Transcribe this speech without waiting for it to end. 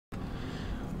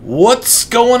What's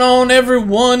going on,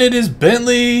 everyone? It is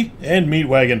Bentley and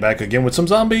Meatwagon back again with some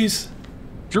zombies.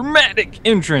 Dramatic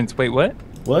entrance. Wait, what?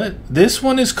 What? This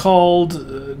one is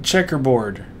called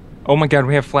Checkerboard. Oh my god,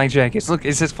 we have flag jackets. Look,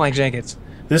 it says flag jackets.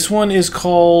 This one is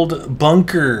called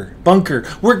Bunker.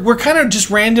 We're kind of just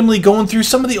randomly going through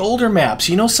some of the older maps.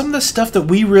 You know, some of the stuff that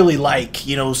we really like.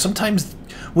 You know, sometimes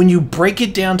when you break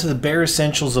it down to the bare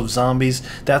essentials of zombies,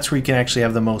 that's where you can actually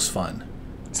have the most fun.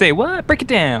 Say what? Break it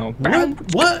down.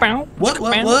 What?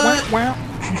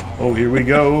 Oh, here we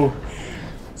go.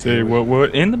 Say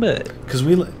what in the butt? Because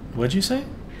what'd you say?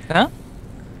 Huh?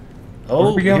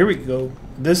 Oh, here we go.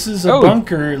 This is a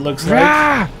bunker, it looks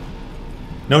like.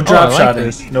 No drop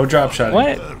shotting. No drop shotting.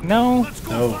 What? No.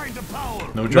 No.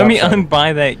 No drop Let me shotting.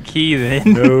 unbuy that key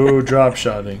then. No drop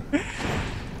shotting.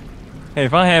 Hey,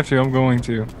 if I have to, I'm going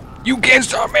to. You can't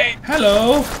stop me!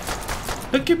 Hello!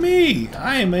 Look at me!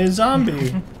 I am a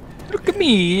zombie. Look at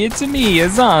me, it's me, a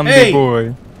zombie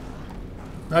boy.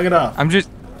 Knock it off.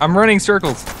 I'm running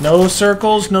circles. No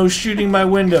circles, no shooting my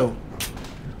window.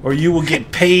 Or you will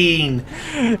get pain.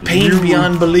 Pain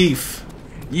beyond belief.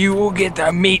 You will get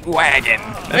the meat wagon.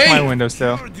 That's my window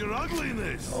still.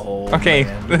 Oh, okay,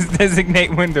 man. let's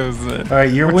designate windows then.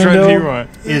 Alright, your window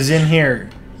is in here.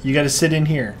 You gotta sit in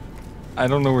here. I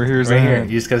don't know where here's right here.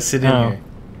 You just gotta sit in here.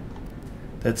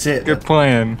 That's it. Good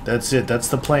plan. That's it. That's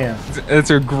the plan. It's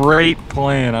a great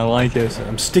plan. I like it.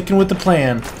 I'm sticking with the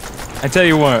plan. I tell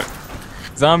you what,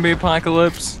 zombie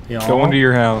apocalypse, go into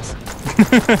your house.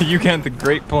 You got the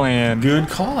great plan. Good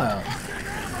call out.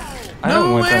 I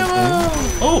don't want that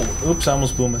thing. Oh, oops! I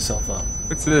almost blew myself up.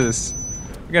 What's this?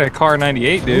 We got a car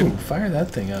 98, dude. Ooh, fire that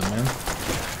thing up, man.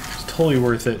 It's totally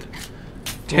worth it.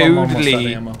 Totally. Oh, I'm almost out of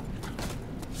ammo.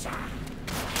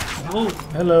 Oh,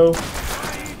 hello.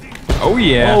 Oh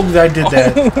yeah. Oh, I did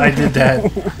that. I did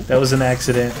that. That was an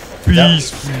accident.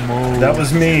 Beast mode. That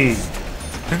was me.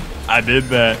 I did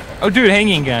that. Oh, dude,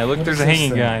 hanging guy. Look, there's a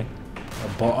hanging guy.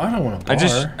 A bar? I don't want a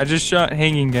bar. I just shot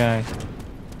hanging guy.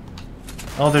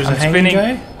 Oh, there's a hanging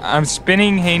guy? I'm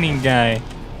spinning hanging guy.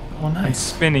 Oh, nice. I'm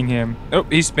spinning him. Oh,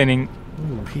 he's spinning.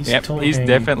 Ooh, he's totally he's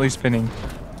definitely spinning.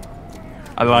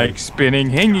 I like spinning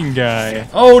hanging guy.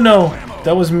 Oh no,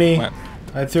 that was me. What?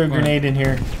 I threw a grenade in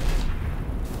here.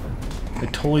 I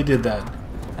totally did that.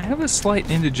 I have a slight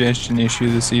indigestion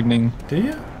issue this evening. Do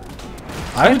you?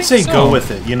 I would say go with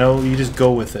it. You know, you just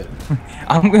go with it.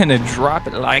 I'm gonna drop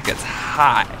it like it's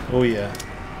hot. Oh yeah.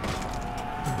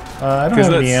 I don't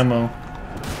have any ammo.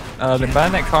 Then buy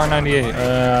that car 98.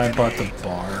 I bought the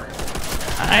bar.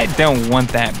 I don't want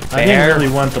that bear. I didn't really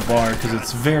want the bar because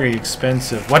it's very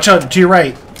expensive. Watch out to your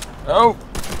right. Oh.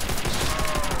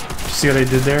 See what I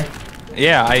did there?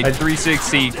 Yeah, I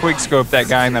 360 quickscope that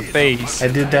guy in the face. I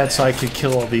did that so I could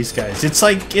kill all these guys. It's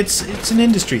like it's an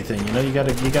industry thing, you know. You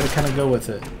gotta kind of go with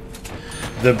it.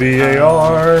 The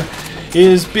BAR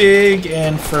is big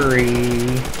and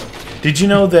furry. Did you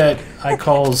know that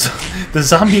the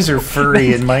zombies are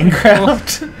furry in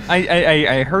Minecraft? Well,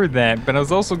 I heard that, but I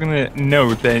was also gonna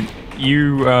note that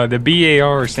the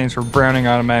BAR stands for Browning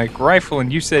Automatic Rifle,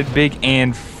 and you said big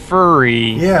and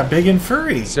furry. Yeah, big and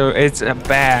furry. So it's a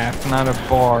bath, not a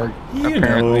bar. You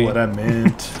apparently. know what I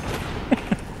meant.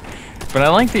 But I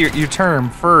like your term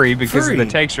furry because of the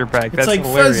texture pack. It's That's like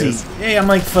hilarious. fuzzy. Hey, I'm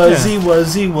like fuzzy,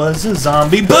 wuzzy, was a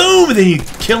zombie. Boom! And then you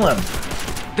kill him.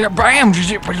 Bam!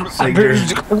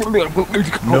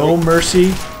 No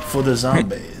mercy for the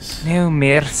zombies. No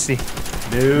mercy.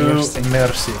 No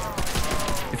mercy.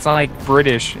 It's like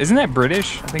British. Isn't that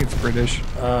British? I think it's British.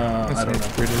 I don't know.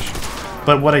 British.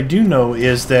 But what I do know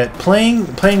is that playing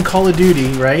Call of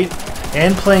Duty, right,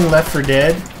 and playing Left 4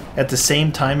 Dead at the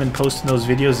same time and posting those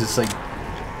videos, it's like,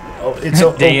 oh, it's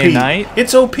OP. Day and night.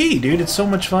 It's OP, dude. It's so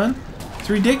much fun. It's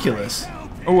ridiculous.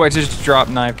 Oh, I just drop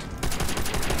knifed.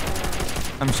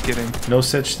 I'm just kidding. No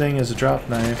such thing as a drop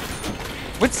knife.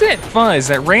 What's that fuzz?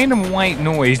 That random white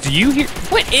noise? Do you hear?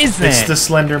 What is that? It's the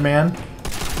Slender Man.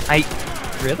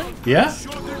 Really? Yeah.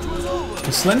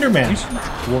 The Slender Man.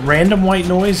 Well, random white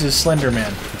noise is Slender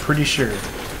Man. I'm pretty sure.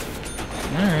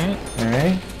 Alright.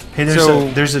 Alright. Hey,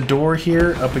 there's a door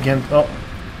here up against... Oh,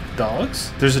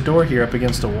 dogs? There's a door here up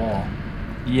against a wall.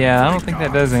 Yeah, I don't think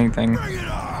that does anything.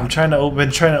 I'm trying to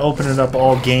open it up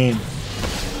all game.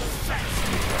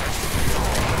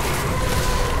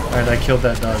 Alright, I killed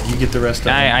that dog. You get the rest of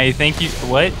them. I think you...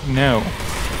 What? No.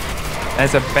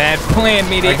 That's a bad plan,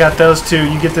 Meaty. I got those two.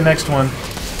 You get the next one.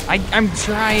 I'm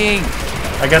trying.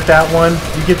 I got that one.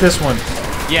 You get this one.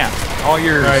 Yeah, all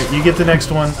yours. Alright, you get the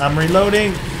next one. I'm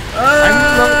reloading. I'm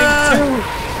reloading too.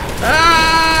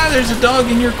 Ah! There's a dog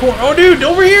in your corner. Oh, dude,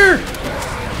 over here!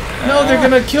 No, they're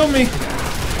gonna kill me.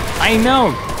 I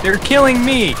know. They're killing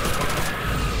me.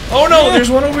 Oh no, there's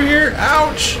one over here.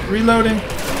 Ouch! Reloading.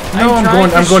 No,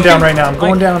 I'm going down right now. I'm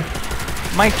going down.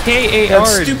 My KAR.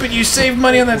 That's stupid. You saved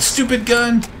money on that stupid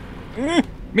gun.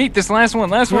 Meet this last one.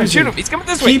 Last one. Shoot him. He's coming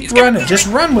this way. Keep running. Just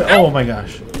run with. Oh my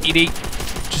gosh. Eat.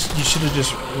 You should have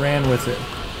just ran with it.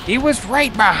 He was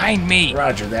right behind me.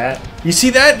 Roger that. You see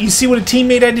that? You see what a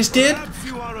teammate I just did?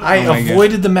 I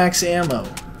avoided the max ammo.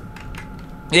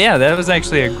 Yeah, that was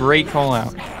actually a great call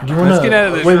out. Let's get out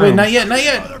of this room. Wait, not yet, not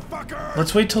yet.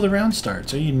 Let's wait till the round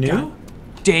starts. Are you new? God,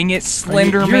 dang it,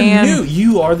 Slender Man.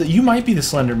 You're new. You might be the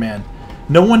Slender Man.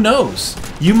 No one knows.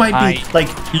 You might be like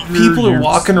people are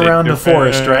walking around the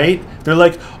forest, right? They're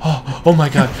like, oh my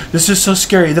god, this is so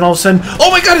scary. Then all of a sudden,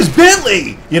 oh my god, it's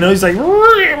Bentley. You know, he's like,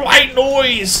 white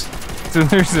noise. So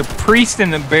there's a priest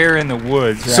and a bear in the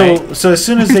woods, right? So as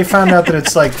soon as they found out that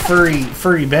it's like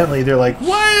furry Bentley, they're like,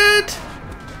 what?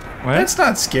 That's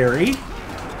not scary.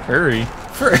 Furry?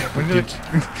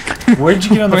 Where'd you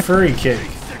get on the furry kick?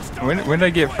 When did I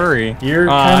get furry? You're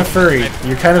kind of furry.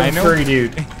 You're kind of a furry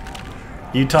dude.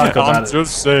 You talk about it. I'm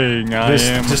just saying, I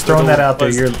am. Just throwing that out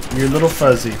there. You're a little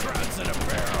fuzzy.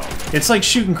 It's like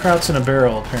shooting krauts in a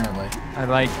barrel, apparently. I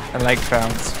like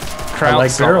krauts. I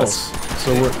like barrels.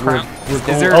 So we're going.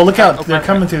 Oh, look out! They're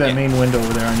coming through that main window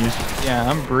over there on you. Yeah,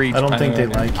 I'm breached. I don't think they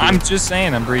like you. I'm just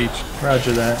saying, I'm breached.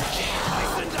 Roger that.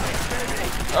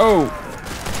 Oh,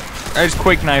 I just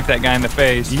quick knifed that guy in the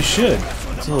face. You should.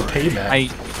 It's a little payback.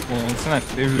 Well, it's not.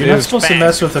 You're not supposed to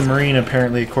mess with a Marine,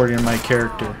 apparently, according to my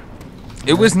character.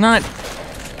 It was not.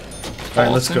 All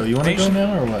right, let's go. You want to go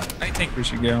now or what? I think we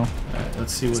should go. All right,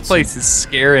 let's see what's. This place is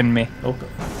scaring me. Open.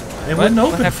 It wouldn't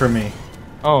open for me.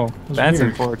 Oh, that's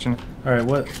weird. unfortunate. All right,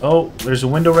 what? Oh, there's a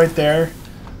window right there.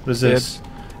 What is this?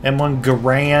 M1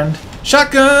 Garand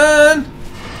shotgun.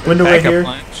 Window right here.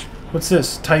 Lunch. What's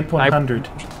this? Type 100.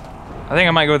 I think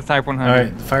I might go with the Type 100. All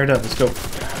right, fire it up. Let's go.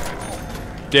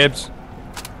 Dibs.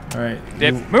 All right.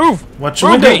 Dibs. Move. Watch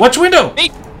your window. Watch your window.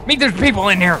 Meet, there's people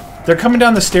in here. They're coming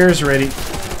down the stairs already.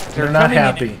 They're not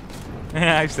happy.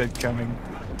 I said coming.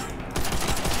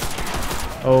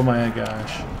 Oh my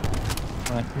gosh.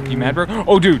 You mad, bro?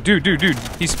 Oh, dude.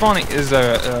 He's spawning. Is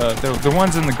the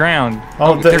ones in the ground.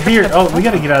 Oh, here. Oh, we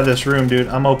gotta get out of this room, dude.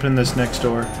 I'm opening this next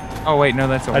door. Oh wait, no,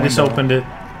 that's a window. I just opened it.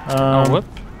 Whoop.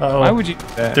 Uh-oh. Why would you do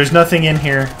that? There's nothing in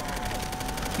here.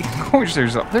 Of course,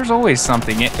 there's always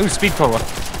something in. Ooh, speed cola.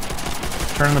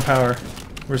 Turn the power.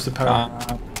 Where's the power?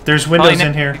 There's windows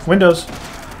in here. Windows. There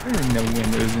are no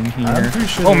windows in here. I'm pretty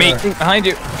sure. Oh, me behind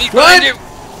you. What? Behind you.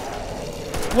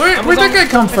 Where'd that guy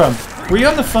come from? Were you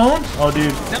on the phone? Oh,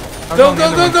 dude. No. Go.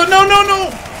 No.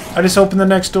 I just opened the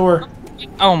next door.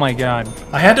 Oh, my God.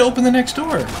 I had to open the next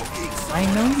door. I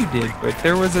know you did, but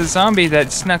there was a zombie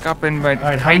that snuck up and all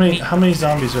right, how many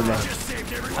zombies are left?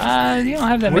 You don't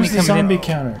have that many coming in. Where's the zombie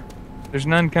counter? There's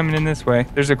none coming in this way.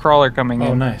 There's a crawler coming in.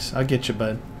 Oh, nice. I'll get you,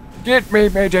 bud. Get me,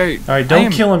 Mayday. All right,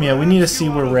 don't kill him yet. We need to see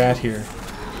where we're at here.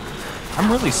 I'm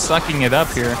really sucking it up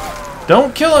here.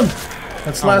 Don't kill him.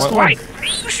 That's the last one. Why are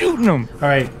you shooting him? All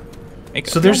right.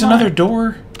 So there's another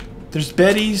door. There's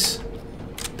Betty's.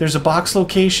 There's a box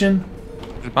location.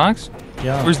 There's a box?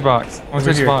 Yeah. Where's the box? What's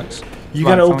this box? You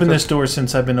gotta open this door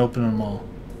since I've been opening them all.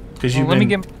 Cause let me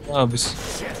get my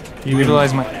dubs.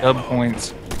 Utilize my dub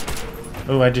points.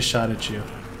 Oh, I just shot at you.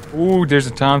 Ooh, there's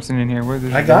a Thompson in here.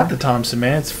 I got the Thompson,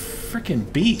 man. It's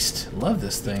freaking beast. Love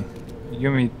this thing.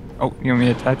 You want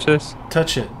me to touch this?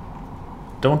 Touch it.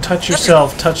 Don't touch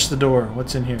yourself. Touch the door.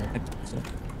 What's in here?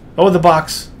 Oh, the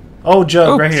box. Oh,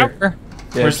 jug right here.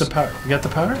 Where's the power? You got the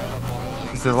power?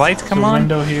 Does the lights come on?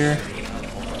 Window here.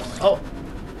 Oh.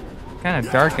 Kind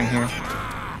of dark in here.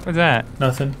 What's that?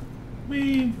 Nothing.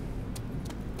 Wee.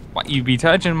 What you be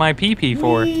touching my pee-pee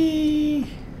for? Wee.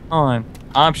 On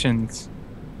options.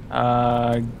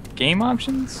 Game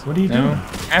options? What are you doing?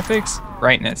 Graphics,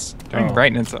 brightness. Turn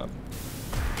brightness up.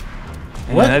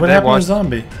 What happened to the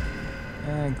zombie?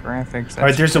 Graphics. All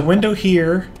right, there's a window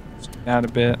here. Out a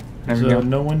bit. There we So go.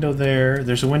 no window there.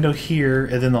 There's a window here,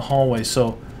 and then the hallway.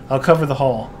 So I'll cover the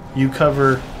hall. You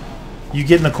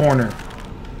get in the corner.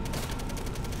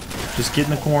 Just get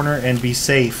in the corner and be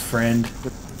safe, friend.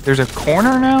 There's a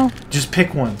corner now? Just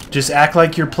pick one. Just act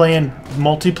like you're playing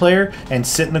multiplayer and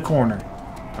sit in the corner.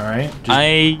 All right?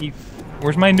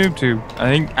 Where's my noob tube?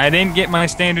 I didn't get my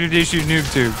standard issue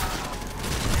noob tube.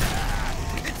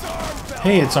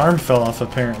 Hey, its arm fell off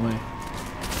apparently.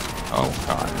 Oh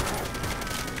god.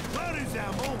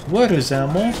 What is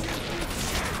ammo?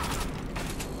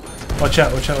 Watch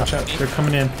out, watch out, watch out. They're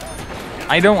coming in.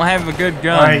 I don't have a good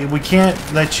gun. Alright, we can't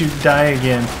let you die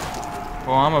again.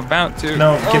 Well, I'm about to.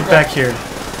 No, get back here.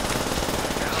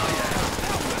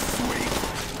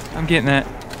 I'm getting that.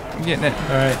 I'm getting it.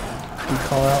 Alright. We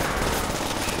call out.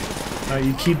 Alright,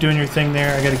 you keep doing your thing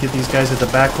there. I gotta get these guys at the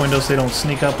back window so they don't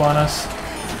sneak up on us.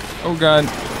 Oh god.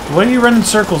 Why are you running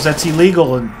circles? That's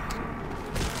illegal. And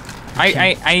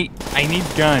I need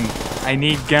gun. I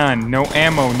need gun. No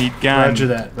ammo, need gun. Roger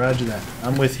that. Roger that.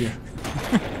 I'm with you.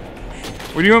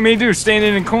 What do you want me to do? Stand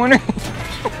in a corner?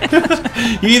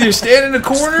 You either stand in a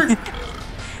corner.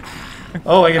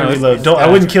 Oh, I gotta reload. Don't. I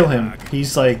wouldn't kill him.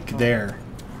 He's like there.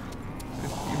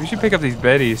 We should pick up these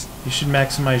Bettys. You should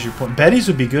maximize your point. Betty's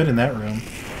would be good in that room.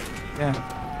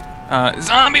 Yeah.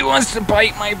 Zombie wants to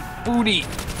bite my booty.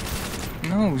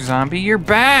 No, zombie, you're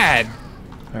bad.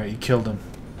 Alright, you killed him.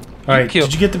 Alright,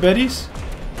 did you get the Bettys?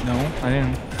 No, I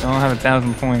didn't. I don't have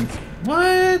 1,000 points.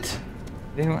 What?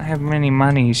 They don't have many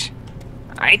monies.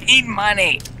 I need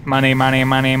money. Money, money,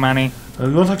 money, money. You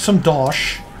look like some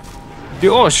dosh.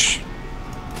 Dosh.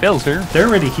 Bill's here. They're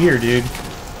already here, dude.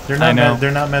 They're not. I know.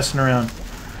 They're not messing around.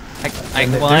 I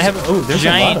have there's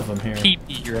a lot of them here.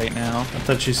 pee-pee right now. I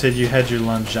thought you said you had your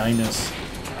Longinus.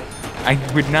 I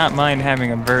would not mind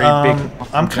having a very big.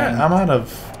 I'm out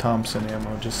of Thompson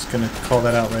ammo. Just gonna call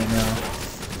that out right now.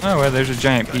 Oh well, there's a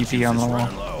giant pee-pee on the wall.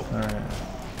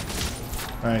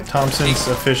 Alright, Thompson's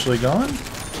officially gone.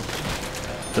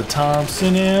 The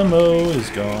Thompson ammo is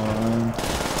gone.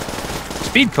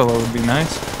 Speed pillow would be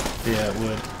nice. Yeah, it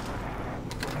would.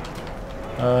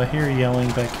 Hear yelling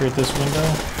back here at this window.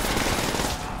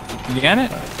 You got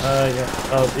it? Yeah.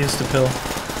 Oh, insta-pill.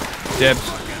 Yep.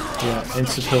 Yeah,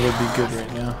 insta-pill would be good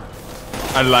right now.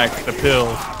 I like the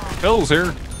pill. Pill's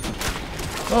here.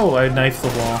 Oh, I knifed the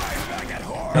wall.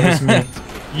 That was me.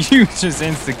 You just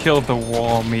insta-killed the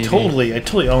wall, Meaty. Totally, I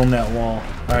totally own that wall.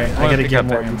 Alright, I gotta get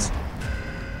more ammo.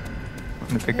 I'm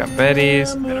gonna pick up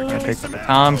Betty's. I'm gonna pick up the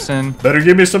Thompson. Better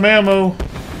give me some ammo.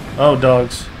 Oh,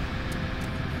 dogs.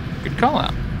 Good call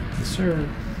out. Yes, sir.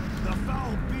 The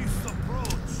foul beast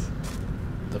approach.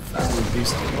 The foul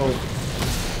beast. Oh.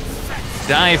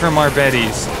 Die from our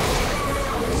Bettys.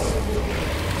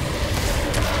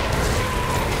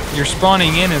 You're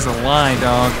spawning in is a lie,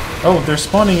 dog. Oh, they're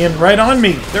spawning in right on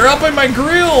me. They're up in my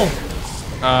grill.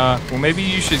 Well, maybe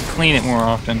you should clean it more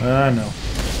often. I know.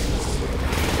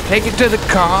 Take it to the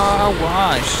car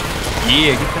wash.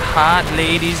 Yeah, get the hot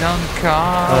ladies on the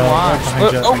car wash.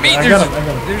 Oh, me, I got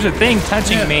him. There's a thing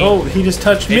touching me. Oh, he just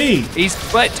touched me. He's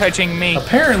butt touching me.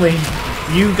 Apparently,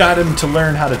 you got him to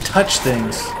learn how to touch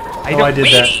things. I did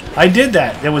that. Meaty. I did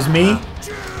that. It was me.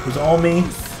 It was all me.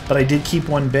 But I did keep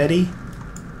one Betty.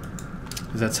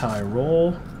 Because that's how I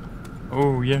roll.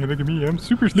 Oh, yeah, look at me. I'm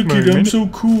super smart. Look at me. I'm so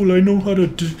cool. I know how to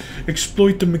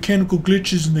exploit the mechanical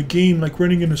glitches in the game, like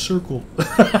running in a circle.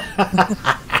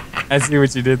 I see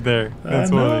what you did there. That's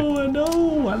I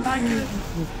know. I like it.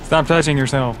 Stop touching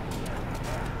yourself.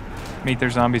 Meet,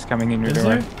 there's zombies coming in your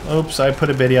door. There? Oops, I put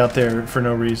a Betty out there for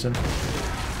no reason.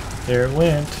 There it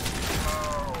went.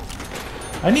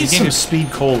 I need some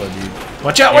speed cola, dude.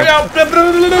 Watch out! Watch out!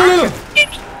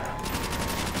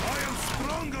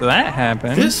 So that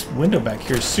happened. This window back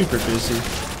here is super busy.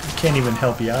 I can't even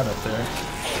help you out up there.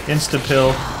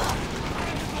 Insta-pill.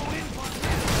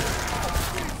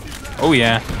 Oh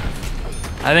yeah.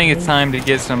 I think it's time to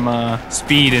get some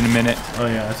speed in a minute. Oh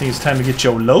yeah, I think it's time to get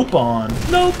your lope on.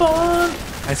 Lope on!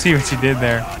 I see what you did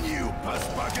there.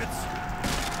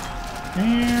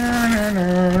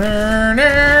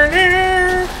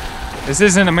 This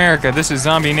isn't America, this is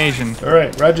Zombie Nation.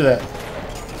 Alright, roger that.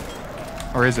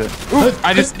 Or is it? Ooh,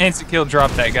 I just insta-kill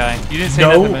dropped that guy. You didn't say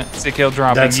No, nothing about insta-kill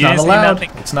dropping. That's You not didn't say allowed.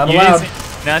 nothing. It's not You allowed. didn't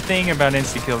say nothing about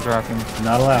insta-kill dropping.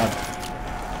 Not allowed.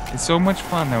 It's so much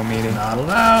fun though, Meaty. Not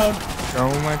allowed. So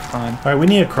much fun. Alright, we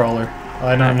need a crawler. Oh,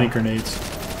 I don't have any grenades.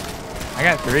 I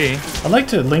got 3. I'd like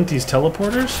to link these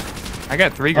teleporters. I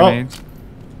got 3 grenades.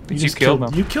 But you just killed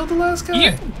them. You killed the last guy?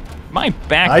 You, my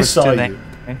back I was saw to that. you.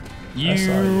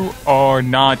 You are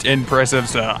not impressive,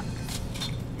 sir.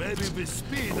 Maybe with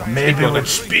speed. Maybe with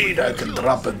speed I can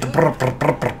drop it.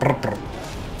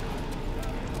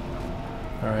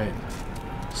 Alright.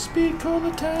 Speed call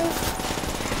attack.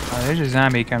 Oh, there's a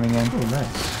zombie coming in. Oh,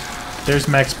 nice. There's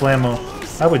Max Blammo.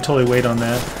 I would totally wait on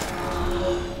that.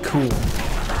 Cool.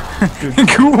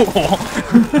 Cool.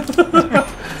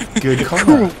 Good call.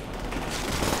 Cool.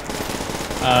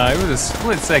 It was a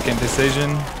split-second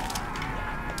decision.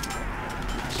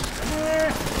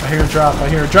 I hear a drop. I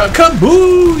hear a drop.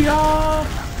 Kabooyah!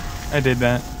 I did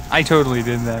that. I totally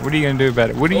did that. What are you gonna do about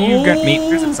it? What do you got? Meat?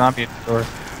 There's a zombie at the door.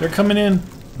 They're coming in.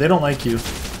 They don't like you.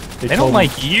 They don't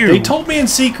like you. They told me in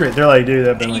secret. They're like, dude,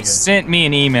 that Bentley He guy. sent me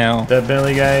an email. That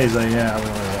Bentley guy is like, yeah,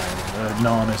 we're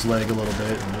gnawing his leg a little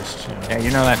bit and just, you know. Yeah, you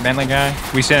know that Bentley guy?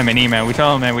 We sent him an email. We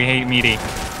told him that we hate Meaty.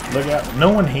 Look out. No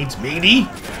one hates Meaty.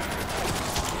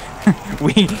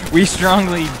 we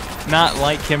strongly not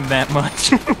like him that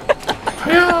much.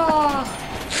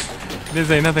 They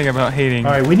say nothing about hating.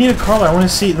 All right, we need a crawler. I want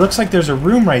to see. It looks like there's a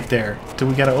room right there. Do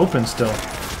we gotta open still?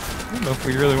 I don't know if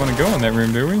we really want to go in that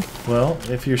room, do we? Well,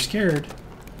 if you're scared.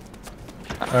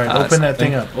 All right, open that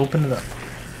thing up. Open it up.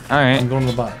 All right. I'm going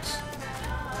to the box.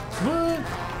 What?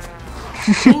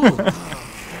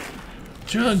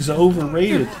 Jugs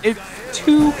overrated. It's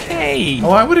 2K.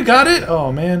 Oh, I would have got it.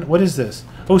 Oh man, what is this?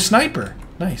 Oh, sniper.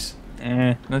 Nice.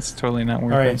 That's totally not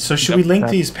worth it. All right, so should we link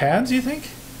these pads? You think?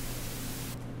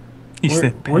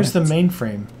 Where's the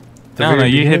mainframe? No,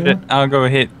 you hit it. I'll go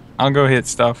hit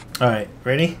stuff. All right,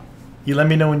 ready? You let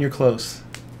me know when you're close.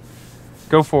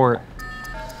 Go for it.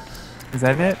 Is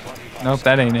that it? Nope,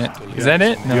 that ain't it. Is that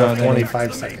it? No, you have that ain't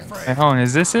 25 seconds. Hey, hold on,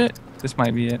 is this it? This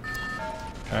might be it.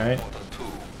 All right.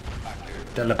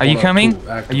 Are you coming?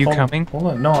 Are you coming? Hold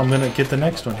on. No, I'm gonna get the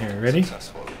next one here. Ready?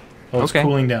 Oh, it's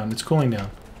cooling down. It's cooling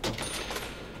down.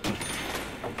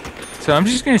 So I'm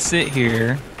just gonna sit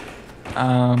here.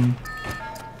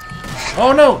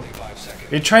 Oh no!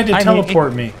 It tried to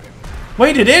teleport me.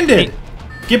 Wait, it ended.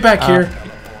 Get back here.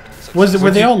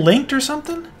 Were they all linked or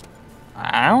something?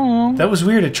 I don't know. That was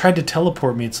weird. It tried to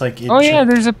teleport me. It's like. Oh yeah,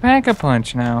 there's a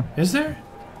pack-a-punch now. Is there?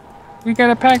 We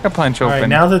got a pack-a-punch open. All right,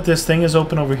 now that this thing is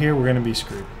open over here, we're gonna be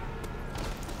screwed.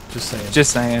 Just saying.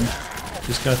 Just saying.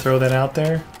 Just gonna throw that out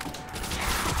there.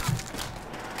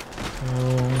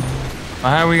 Well,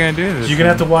 how are we gonna do this? You're gonna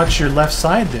have to watch your left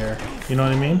side there. You know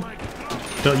what I mean?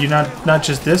 Don't you not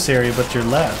just this area, but your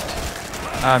left.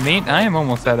 Meat, I am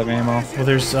almost out of ammo. Well,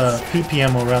 there's PP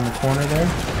ammo around the corner there.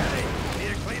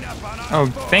 Oh,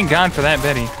 thank God for that,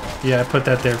 Betty. Yeah, I put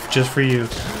that there just for you.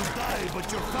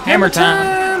 Hammer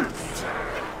time!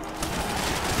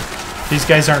 These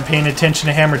guys aren't paying attention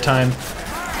to hammer time.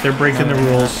 They're breaking the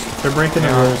rules. They're breaking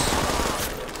the rules.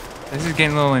 This is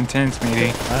getting a little intense,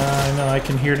 Meaty. I know, I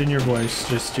can hear it in your voice.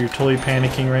 Just you're totally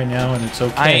panicking right now, and it's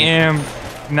okay. I am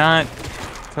not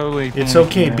totally panicking. It's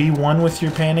okay. Be one with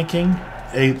your panicking.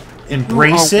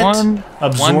 Embrace it.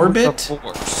 Absorb it.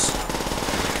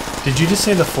 Did you just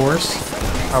say the Force?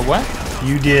 What?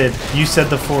 You did. You said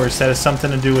the Force. That has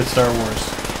something to do with Star Wars.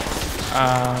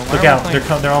 Look out.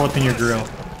 They're all up in your grill.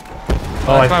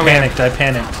 Oh, I panicked.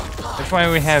 That's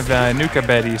why we have Nuka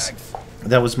Betties.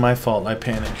 That was my fault. I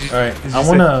panicked. All right.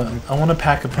 I wanna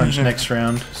pack a punch next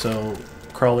round. So,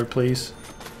 crawler, please.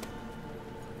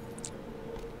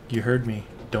 You heard me.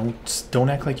 Don't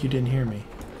act like you didn't hear me.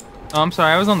 Oh, I'm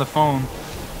sorry. I was on the phone.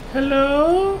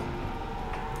 Hello.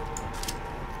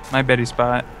 My Betty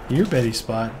spot. Your Betty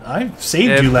spot. I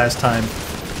saved you last time.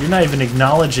 You're not even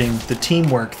acknowledging the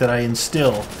teamwork that I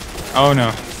instill. Oh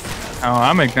no.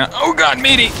 Oh God,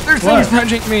 Meaty! There's things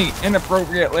touching me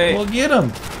inappropriately. Well, get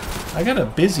them. I got a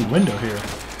busy window here.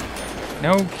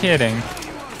 No kidding.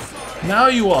 Now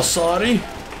you are sorry.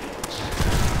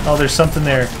 Oh, there's something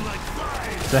there.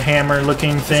 The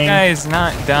hammer-looking thing. This guy is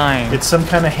not dying. It's some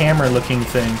kind of hammer-looking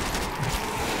thing.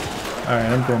 All right,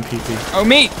 I'm going pee-pee. Oh,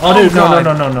 Meat! Oh, dude,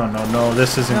 no,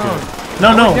 this isn't good.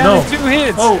 No. In 2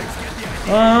 hits. Oh.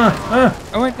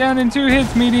 I went down in 2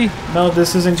 hits, Meaty. No,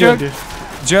 this isn't good, dude.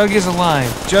 Jug is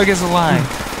alive. Jug is alive.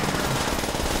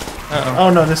 Uh-oh. Oh,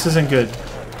 no, this isn't good.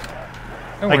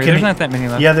 Don't worry, there's not that many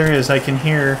left. Yeah, there is. I can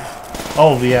hear.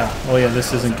 Oh, yeah. Oh, yeah,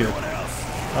 this isn't good.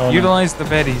 Oh, utilize the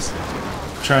Betties.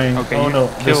 Trying. Okay, oh, no.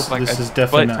 This is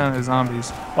definitely not. Ton of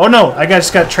zombies. Oh, no. I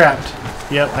just got trapped.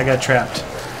 Yep, I got trapped.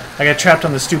 I got trapped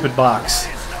on the stupid box.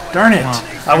 Darn it.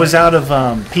 I was out of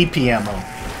PP ammo.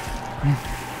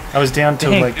 I was down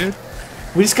to dude.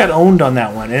 We just got owned on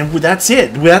that one, and that's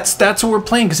it. That's what we're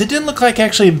playing, because it didn't look like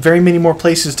actually very many more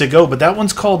places to go, but that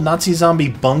one's called Nazi Zombie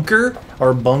Bunker,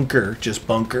 or Bunker, just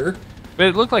Bunker. But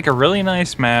it looked like a really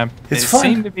nice map. It's fun. It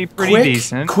seemed to be pretty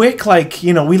decent. Quick, like,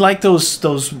 you know, we like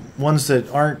those ones that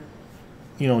aren't,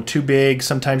 you know, too big.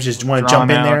 Sometimes you just want to jump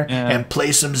in there and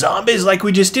play some zombies like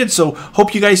we just did. So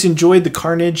hope you guys enjoyed the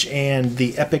carnage and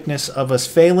the epicness of us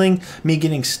failing, me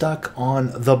getting stuck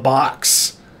on the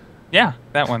box. Yeah,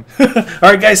 that one. All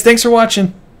right, guys, thanks for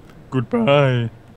watching. Goodbye.